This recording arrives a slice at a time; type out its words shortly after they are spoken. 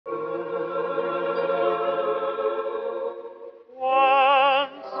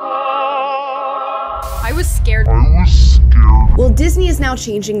I was scared. Well, Disney is now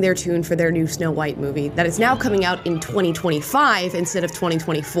changing their tune for their new Snow White movie that is now coming out in 2025 instead of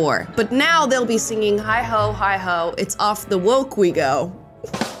 2024. But now they'll be singing hi ho, it's off the woke we go.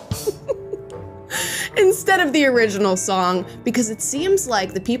 Instead of the original song, because it seems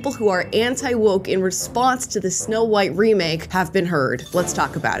like the people who are anti-woke in response to the Snow White remake have been heard. Let's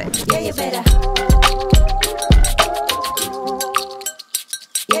talk about it. Yeah, you better.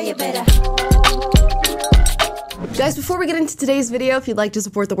 Yeah, you better. Guys, before we get into today's video, if you'd like to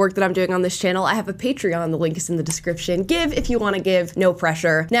support the work that I'm doing on this channel, I have a Patreon. The link is in the description. Give if you want to give, no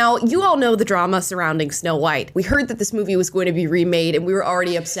pressure. Now, you all know the drama surrounding Snow White. We heard that this movie was going to be remade, and we were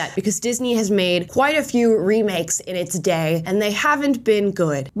already upset because Disney has made quite a few remakes in its day, and they haven't been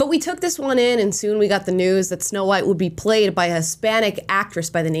good. But we took this one in, and soon we got the news that Snow White would be played by a Hispanic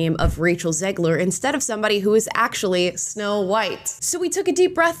actress by the name of Rachel Zegler instead of somebody who is actually Snow White. So we took a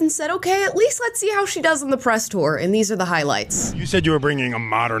deep breath and said, okay, at least let's see how she does on the press tour. And these are the highlights. You said you were bringing a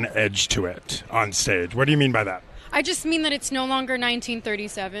modern edge to it on stage. What do you mean by that? I just mean that it's no longer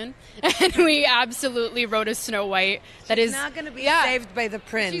 1937, and we absolutely wrote a Snow White that is not going to be saved by the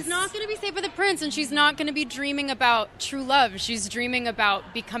prince. She's not going to be saved by the prince, and she's not going to be dreaming about true love. She's dreaming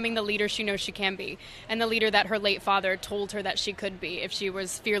about becoming the leader she knows she can be, and the leader that her late father told her that she could be if she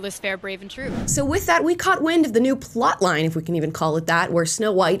was fearless, fair, brave, and true. So with that, we caught wind of the new plot line, if we can even call it that, where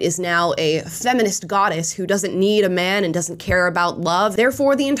Snow White is now a feminist goddess who doesn't need a man and doesn't care about love.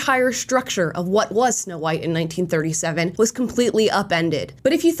 Therefore, the entire structure of what was Snow White in 1937 was completely upended.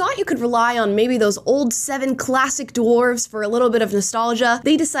 But if you thought you could rely on maybe those old 7 classic dwarves for a little bit of nostalgia,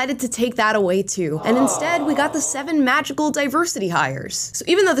 they decided to take that away too. And instead, we got the 7 magical diversity hires. So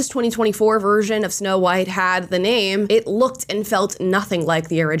even though this 2024 version of Snow White had the name, it looked and felt nothing like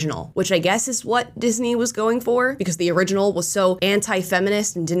the original, which I guess is what Disney was going for, because the original was so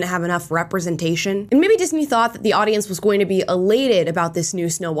anti-feminist and didn't have enough representation. And maybe Disney thought that the audience was going to be elated about this new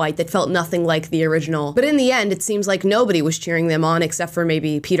Snow White that felt nothing like the original. But in the end, it seems like nobody was cheering them on except for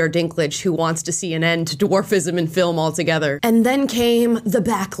maybe Peter Dinklage, who wants to see an end to dwarfism in film altogether. And then came the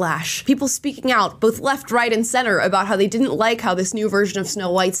backlash. People speaking out, both left, right, and center, about how they didn't like how this new version of Snow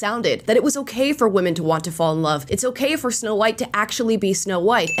White sounded, that it was okay for women to want to fall in love. It's okay for Snow White to actually be Snow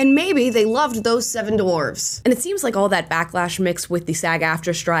White. And maybe they loved those 7 dwarves. And it seems like all that backlash mixed with the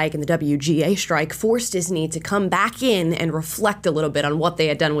SAG-AFTRA strike and the WGA strike forced Disney to come back in and reflect a little bit on what they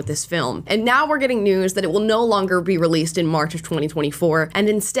had done with this film. And now we're getting news that it will no longer be released in March of 2024, and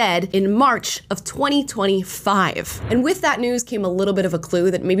instead in March of 2025. And with that news came a little bit of a clue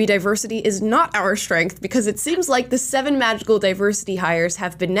that maybe diversity is not our strength, because it seems like the 7 magical diversity hires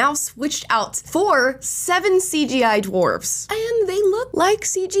have been now switched out for 7 CGI dwarves. And they look like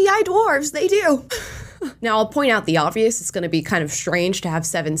CGI dwarves, they do. Now, I'll point out the obvious. It's going to be kind of strange to have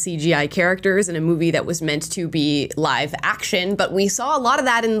 7 CGI characters in a movie that was meant to be live action, but we saw a lot of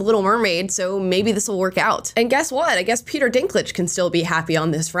that in The Little Mermaid, so maybe this will work out. And guess what? I guess Peter Dinklage can still be happy on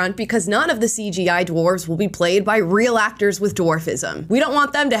this front, because none of the CGI dwarves will be played by real actors with dwarfism. We don't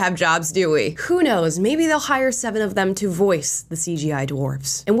want them to have jobs, do we? Who knows? Maybe they'll hire 7 of them to voice the CGI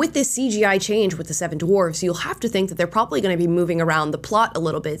dwarves. And with this CGI change with the 7 dwarves, you'll have to think that they're probably going to be moving around the plot a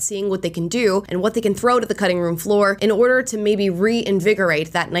little bit, seeing what they can do and what they can throw to the cutting room floor in order to maybe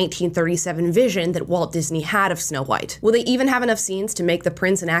reinvigorate that 1937 vision that Walt Disney had of Snow White. Will they even have enough scenes to make the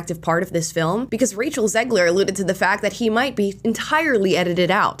prince an active part of this film? Because Rachel Zegler alluded to the fact that he might be entirely edited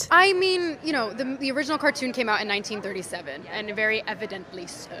out. I mean, you know, the original cartoon came out in 1937, and very evidently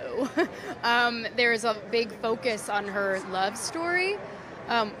so. There's a big focus on her love story.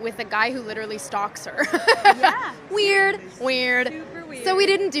 With a guy who literally stalks her. Yeah. Weird. Super weird. So we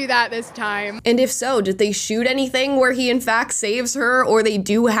didn't do that this time. And if so, did they shoot anything where he in fact saves her, or they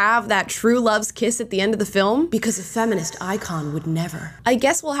do have that true love's kiss at the end of the film? Because a feminist icon would never. I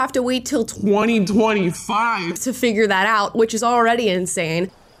guess we'll have to wait till 2025 to figure that out, which is already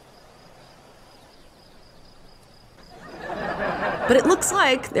insane. But it looks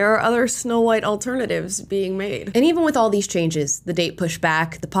like there are other Snow White alternatives being made. And even with all these changes, the date pushed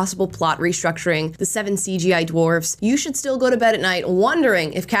back, the possible plot restructuring, the 7 CGI dwarves, you should still go to bed at night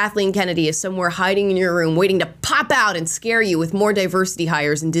wondering if Kathleen Kennedy is somewhere hiding in your room waiting to pop out and scare you with more diversity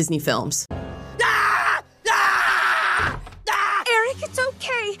hires in Disney films. Eric, it's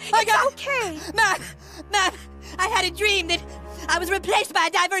okay. It's okay. Matt, I had a dream that I was replaced by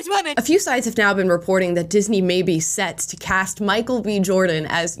a diverse woman. A few sites have now been reporting that Disney may be set to cast Michael B. Jordan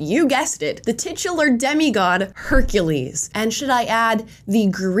as, you guessed it, the titular demigod Hercules. And should I add, the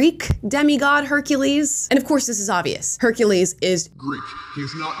Greek demigod Hercules? And of course, this is obvious. Hercules is Greek. He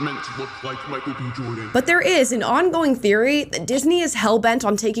is not meant to look like Michael B. Jordan. But there is an ongoing theory that Disney is hell-bent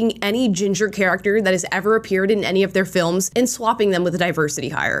on taking any ginger character that has ever appeared in any of their films and swapping them with a diversity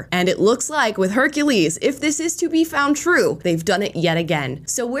hire. And it looks like with Hercules, if this is to be found true, they've done it yet again.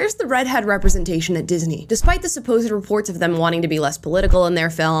 So where's the redhead representation at Disney? Despite the supposed reports of them wanting to be less political in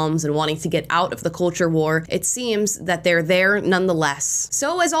their films and wanting to get out of the culture war, it seems that they're there nonetheless.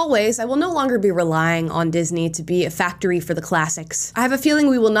 So as always, I will no longer be relying on Disney to be a factory for the classics. I have a feeling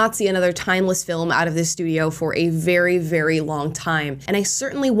we will not see another timeless film out of this studio for a very, very long time, and I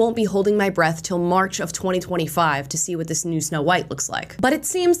certainly won't be holding my breath till March of 2025 to see what this new Snow White looks like. But it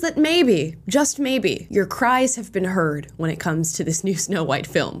seems that maybe, just maybe, your cries have been heard when it comes to this new Snow White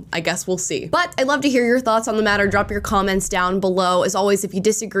film. I guess we'll see. But I'd love to hear your thoughts on the matter. Drop your comments down below. As always, if you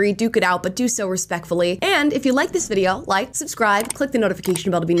disagree, duke it out, but do so respectfully. And if you like this video, like, subscribe, click the notification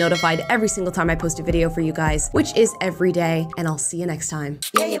bell to be notified every single time I post a video for you guys, which is every day, and I'll see you next time.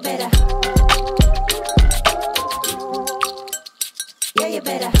 Yeah, you better. Yeah, you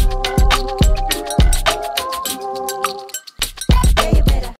better.